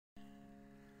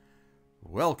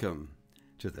Welcome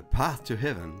to the Path to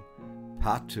Heaven,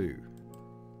 Part 2.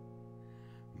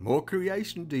 More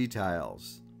creation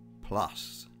details,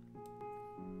 plus.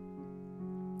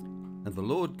 And the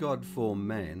Lord God formed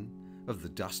man of the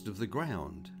dust of the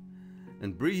ground,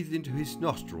 and breathed into his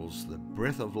nostrils the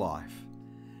breath of life,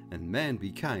 and man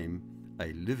became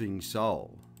a living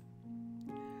soul.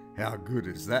 How good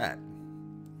is that?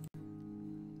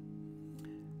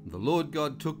 The Lord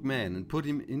God took man and put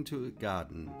him into a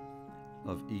garden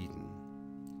of Eden,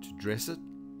 to dress it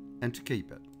and to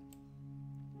keep it,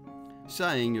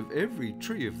 saying, of every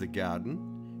tree of the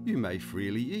garden you may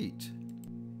freely eat,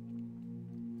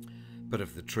 but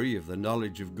of the tree of the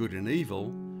knowledge of good and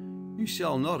evil you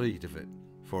shall not eat of it,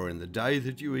 for in the day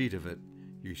that you eat of it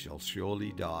you shall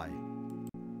surely die.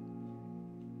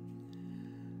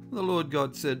 The Lord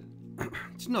God said,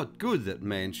 It's not good that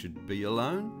man should be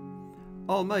alone.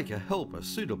 I'll make a helper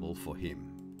suitable for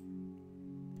him.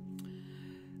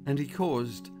 And he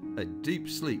caused a deep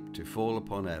sleep to fall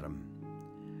upon Adam.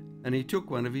 And he took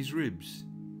one of his ribs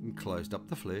and closed up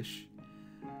the flesh.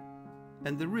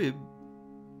 And the rib,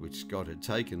 which God had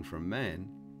taken from man,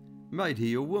 made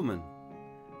he a woman,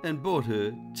 and brought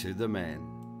her to the man.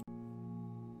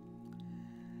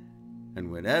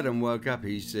 And when Adam woke up,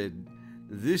 he said,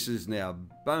 This is now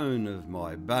bone of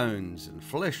my bones and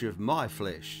flesh of my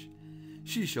flesh.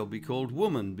 She shall be called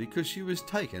woman, because she was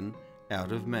taken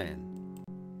out of man.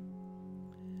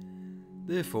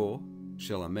 Therefore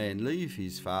shall a man leave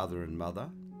his father and mother,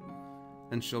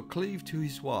 and shall cleave to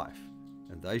his wife,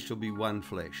 and they shall be one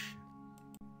flesh.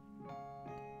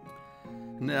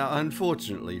 Now,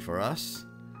 unfortunately for us,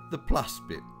 the plus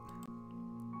bit.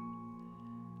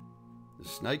 The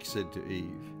snake said to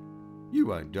Eve, You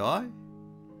won't die,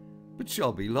 but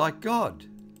shall be like God.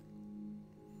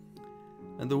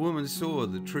 And the woman saw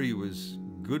the tree was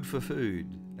good for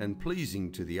food, and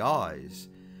pleasing to the eyes,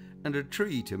 and a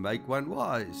tree to make one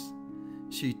wise.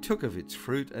 She took of its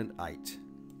fruit and ate.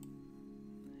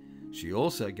 She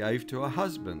also gave to her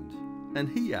husband, and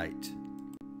he ate.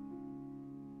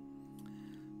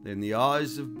 Then the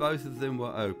eyes of both of them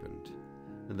were opened,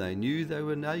 and they knew they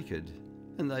were naked,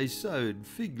 and they sewed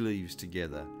fig leaves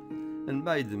together, and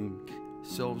made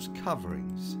themselves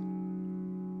coverings.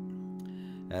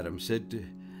 Adam said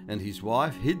and his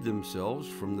wife hid themselves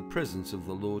from the presence of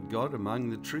the Lord God among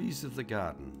the trees of the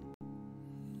garden.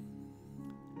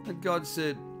 And God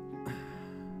said,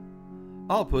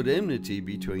 I'll put enmity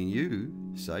between you,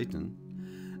 Satan,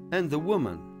 and the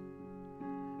woman,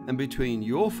 and between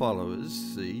your followers'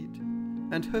 seed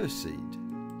and her seed.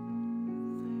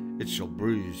 It shall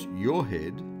bruise your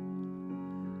head,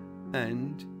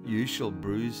 and you shall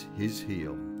bruise his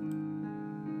heel.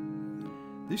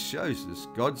 This shows us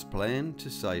God's plan to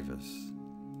save us.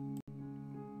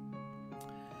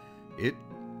 It,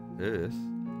 earth,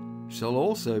 shall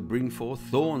also bring forth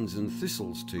thorns and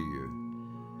thistles to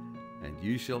you, and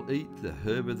you shall eat the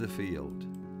herb of the field.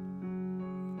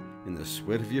 In the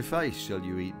sweat of your face shall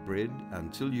you eat bread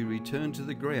until you return to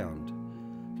the ground,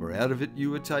 for out of it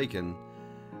you were taken,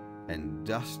 and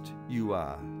dust you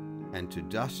are, and to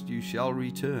dust you shall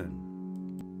return.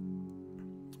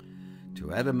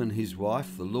 To Adam and his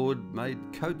wife the Lord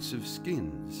made coats of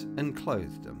skins and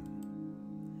clothed them.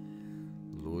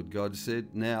 The Lord God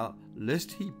said, Now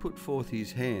lest he put forth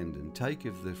his hand and take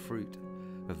of the fruit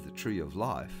of the tree of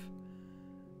life,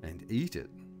 and eat it,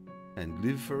 and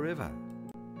live forever.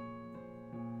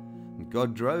 And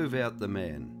God drove out the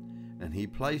man, and he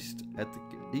placed at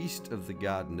the east of the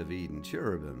Garden of Eden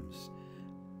cherubims,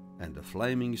 and a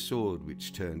flaming sword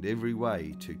which turned every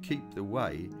way to keep the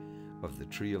way of the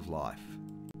tree of life.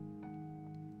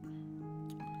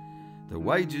 The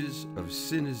wages of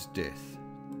sin is death,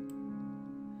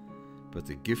 but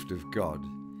the gift of God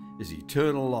is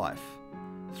eternal life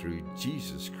through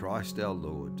Jesus Christ our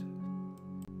Lord.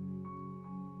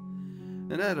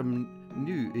 And Adam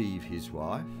knew Eve his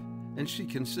wife, and she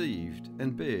conceived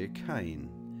and bare Cain.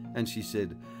 And she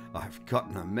said, I've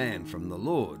gotten a man from the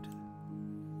Lord.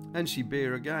 And she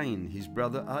bare again his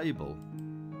brother Abel.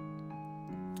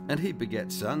 And he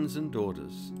begat sons and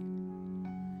daughters.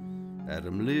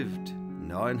 Adam lived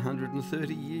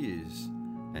 930 years,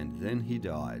 and then he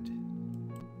died.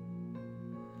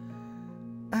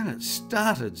 And it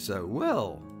started so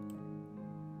well.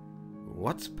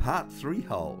 What's part 3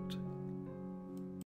 hold?